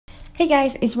Hey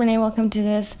guys, it's Renee. Welcome to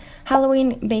this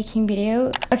Halloween baking video.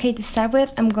 Okay, to start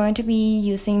with, I'm going to be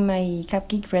using my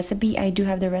cupcake recipe. I do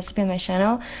have the recipe on my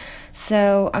channel.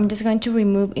 So I'm just going to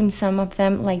remove in some of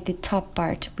them like the top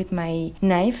part with my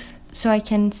knife, so I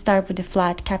can start with the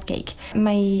flat cupcake.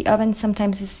 My oven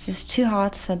sometimes is just too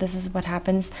hot, so this is what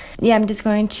happens. Yeah, I'm just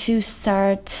going to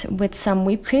start with some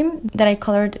whipped cream that I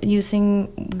colored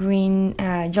using green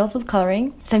gel food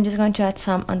coloring. So I'm just going to add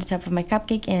some on the top of my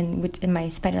cupcake, and with my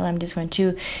spatula I'm just going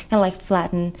to kind of like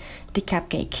flatten the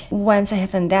cupcake. Once I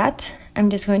have done that, I'm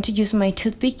just going to use my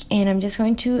toothpick and I'm just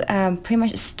going to pretty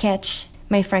much sketch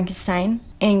my Frankenstein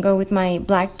and go with my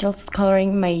black gel food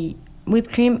coloring, my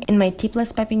whipped cream, in my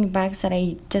tipless piping bags that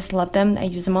I just love them. I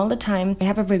use them all the time. I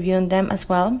have a review on them as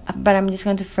well, but I'm just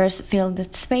going to first fill the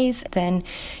space, then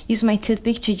use my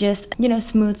toothpick to just,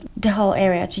 smooth the whole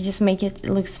area, to just make it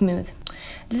look smooth.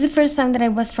 This is the first time that I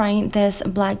was trying this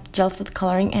black gel food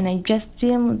coloring, and I just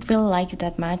didn't really like it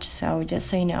that much, so just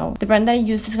so you know. The brand that I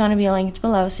used is going to be linked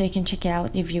below, so you can check it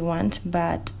out if you want,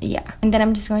 but yeah. And then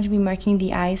I'm just going to be marking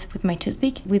the eyes with my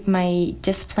toothpick, with my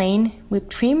just plain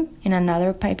whipped cream. In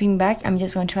another piping bag, I'm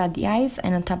just going to add the eyes,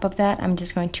 and on top of that, I'm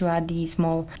just going to add the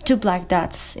small 2 black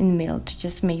dots in the middle to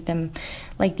just make them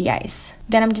like the eyes.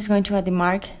 Then I'm just going to add the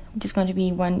mark. Just going to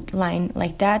be one line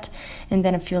like that, and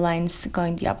then a few lines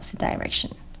going the opposite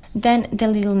direction. Then the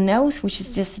little nose, which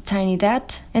is just a tiny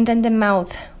dot, and then the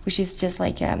mouth, which is just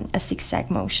like a zigzag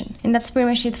motion. And that's pretty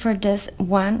much it for this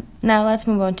one. Now let's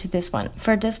move on to this one.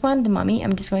 For this one, the mummy,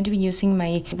 I'm just going to be using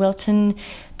my Wilton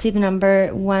tip number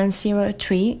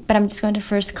 103, but I'm just going to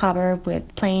first cover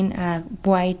with plain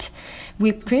white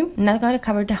whipped cream. I'm not going to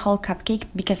cover the whole cupcake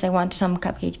because I want some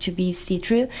cupcake to be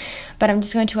see-through, but I'm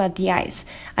just going to add the eyes.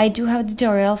 I do have a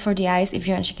tutorial for the eyes if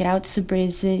you want to check it out. Super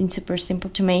easy and super simple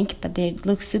to make, but they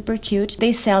look super cute.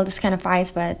 They sell this kind of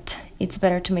eyes, but it's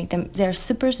better to make them. They're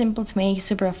super simple to make,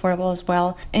 super affordable as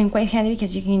well, and quite handy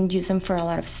because you can use them for a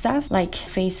lot of stuff like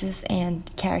faces and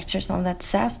characters and all that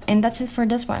stuff. And that's it for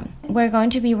this one. We're going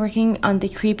to be working on the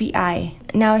creepy eye.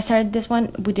 Now I started this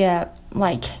one with a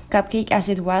cupcake as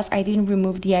it was. I didn't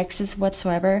remove the excess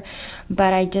whatsoever,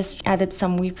 but I just added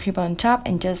some whipped cream on top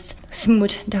and just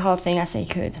smoothed the whole thing as I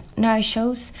could. Now I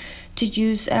chose to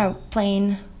use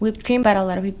plain whipped cream, but a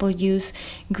lot of people use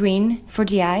green for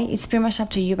the eye. It's pretty much up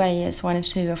to you, but I just wanted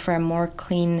to go for a more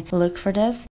clean look for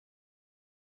this.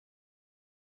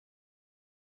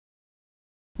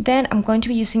 Then I'm going to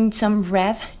be using some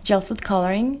red gel food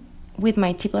coloring with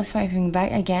my tipless piping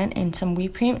bag again and some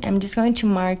whipped cream. I'm just going to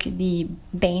mark the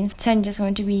veins, so I'm just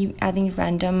going to be adding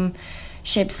random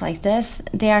shapes like this.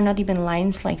 They are not even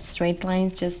lines, like straight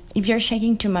lines. Just if you're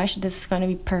shaking too much, this is going to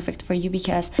be perfect for you,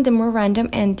 because the more random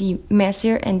and the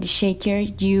messier and the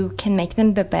shakier you can make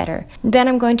them, the better. Then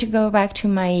I'm going to go back to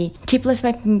my tipless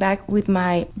piping bag with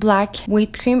my black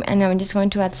whipped cream, and I'm just going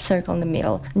to add a circle in the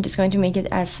middle. I'm just going to make it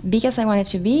as big as I want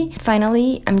it to be.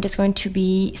 Finally, I'm just going to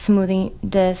be smoothing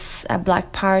this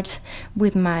black part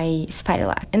with my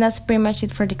spatula, and that's pretty much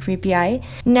it for the creepy eye.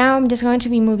 Now I'm just going to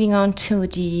be moving on to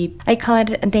the, I call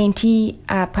it a dainty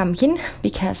pumpkin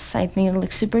because I think it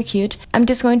looks super cute. I'm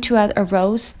just going to add a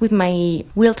rose with my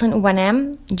Wilton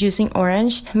 1M using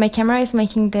orange. My camera is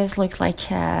making this look like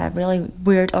a really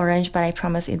weird orange, but I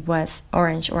promise it was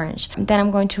orange. Then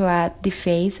I'm going to add the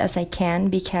face as I can,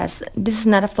 because this is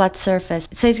not a flat surface,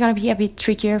 so it's going to be a bit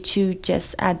trickier to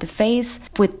just add the face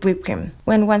with whipped cream.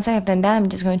 Once I have done that, I'm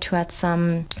just going to add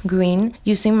some green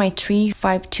using my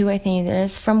 352, I think it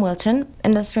is, from Wilton,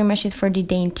 and that's pretty much it for the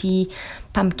dainty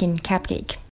pumpkin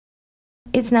cupcake.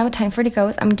 It's now time for the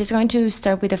ghost. I'm just going to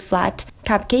start with a flat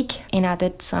cupcake and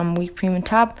added some whipped cream on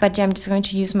top, but I'm just going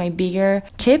to use my bigger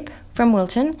tip from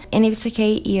Wilton. And it's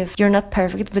okay if you're not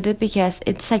perfect with it, because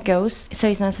it's a ghost, so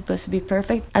it's not supposed to be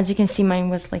perfect. As you can see, mine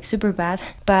was like super bad,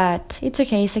 but it's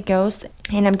okay, it's a ghost.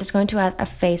 And I'm just going to add a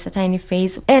face, a tiny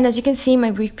face. And as you can see,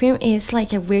 my whipped cream is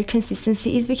like a weird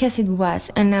consistency. It's because it was,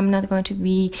 and I'm not going to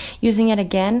be using it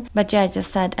again, but yeah, I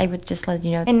just said I would just let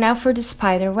you know. And now for the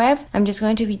spider web, I'm just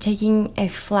going to be taking a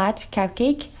flat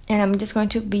cupcake, and I'm just going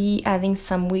to be adding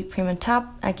some whipped cream on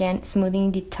top, again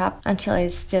smoothing the top until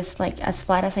it's just like as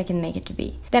flat as I can make it to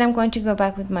be. Then I'm going to go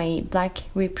back with my black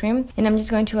whipped cream, and I'm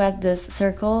just going to add this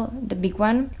circle, the big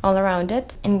one, all around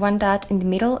it, and one dot in the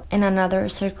middle, and another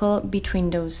circle between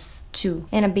those two,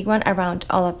 and a big one around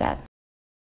all of that.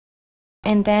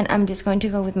 And then I'm just going to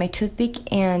go with my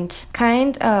toothpick and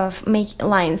kind of make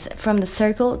lines from the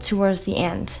circle towards the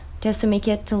end, just to make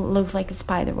it to look like a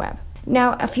spider web.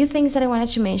 Now, a few things that I wanted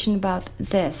to mention about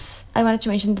this. I wanted to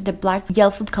mention that the black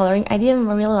gel food coloring, I didn't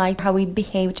really like how it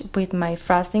behaved with my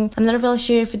frosting. I'm not really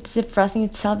sure if it's the frosting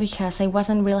itself because I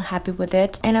wasn't real happy with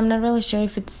it, and I'm not really sure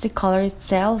if it's the color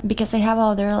itself because I have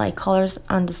other like colors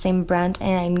on the same brand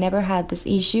and I never had this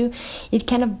issue. It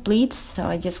kind of bleeds, so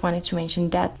I just wanted to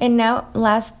mention that. And now,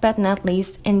 last but not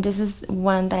least, and this is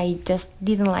one that I just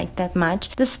didn't like that much,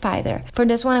 the spider. For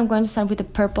this one, I'm going to start with the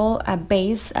purple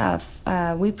base of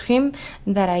whipped cream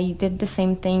that I did the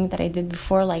same thing that I did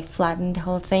before, like flatten the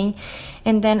whole thing,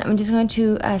 and then I'm just going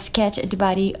to sketch the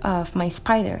body of my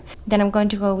spider. Then I'm going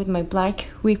to go with my black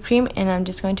whipped cream and I'm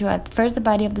just going to add first the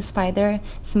body of the spider,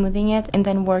 smoothing it, and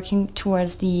then working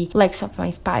towards the legs of my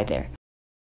spider.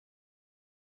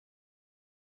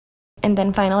 And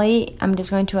then finally, I'm just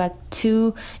going to add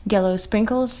 2 yellow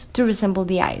sprinkles to resemble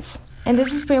the eyes. And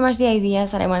this is pretty much the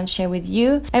ideas that I want to share with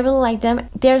you. I really like them.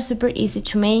 They're super easy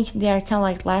to make. They are kind of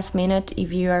like last minute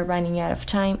if you are running out of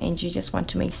time and you just want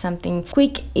to make something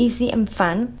quick, easy, and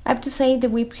fun. I have to say the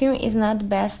whipped cream is not the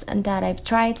best that I've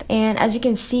tried. And as you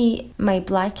can see, my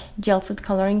black gel food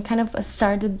coloring kind of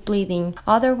started bleeding.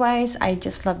 Otherwise, I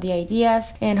just love the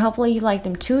ideas and hopefully you like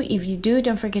them too. If you do,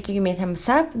 don't forget to give me a thumbs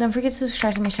up. Don't forget to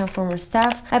subscribe to my channel for more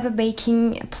stuff. I have a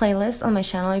baking playlist on my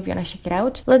channel if you want to check it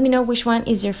out. Let me know which one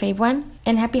is your favorite one.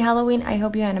 And happy Halloween. I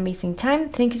hope you had an amazing time.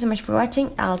 Thank you so much for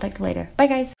watching. I'll talk to you later. Bye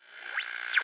guys.